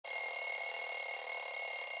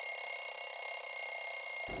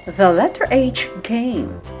The letter H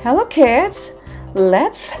game. Hello kids,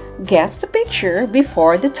 let's guess the picture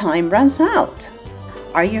before the time runs out.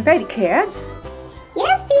 Are you ready kids?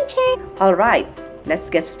 Yes, teacher. Alright, let's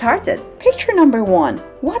get started. Picture number 1,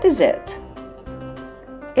 what is it?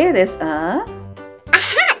 It is a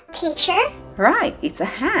hat, teacher. Right, it's a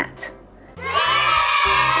hat.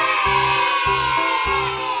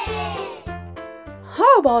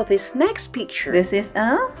 How about this next picture? This is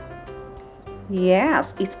a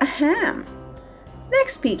Yes, it's a ham.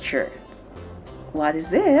 Next picture. What is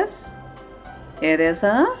this? It is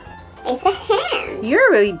a It's a hand.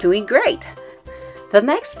 You're really doing great. The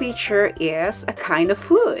next picture is a kind of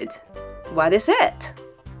food. What is it?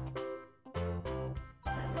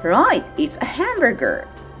 Right, it's a hamburger.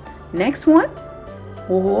 Next one.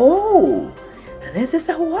 Whoa, this is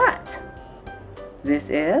a what? This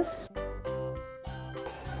is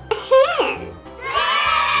A hand.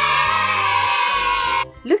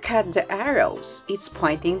 Look at the arrows. It's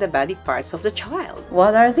pointing the body parts of the child.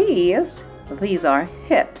 What are these? These are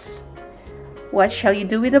hips. What shall you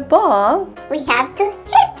do with the ball? We have to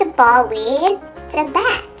hit the ball with the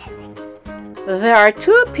bat. There are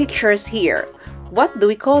 2 pictures here. What do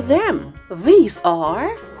we call them? These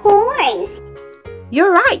are Horns.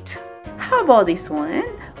 You're right. How about this one?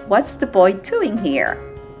 What's the boy doing here?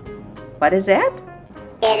 What is it?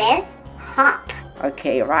 It is hop.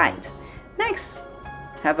 Okay, right. Next.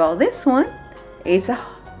 How about this one? It's a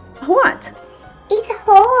what? It's a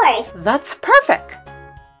horse. That's perfect.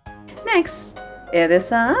 Next. It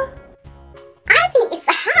is a I think it's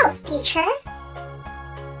a house, teacher.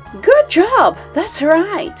 Good job. That's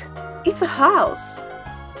right. It's a house.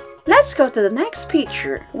 Let's go to the next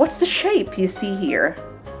picture. What's the shape you see here?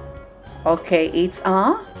 Okay, it's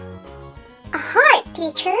a heart,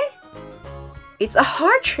 teacher. It's a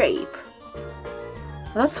heart shape.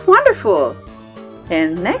 That's wonderful.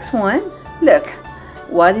 And next one, look.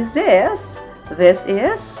 What is this? This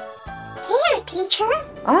is Hair, teacher.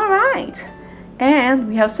 all right. And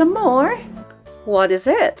we have some more. What is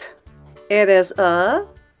it? It is a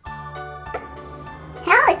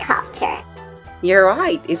Helicopter. You're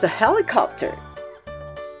right, it's a helicopter.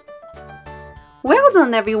 Well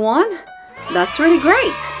done, everyone. That's really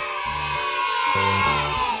great.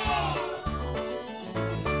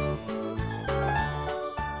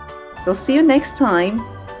 We'll see you next time.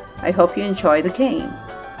 I hope you enjoy the game.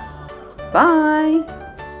 Bye.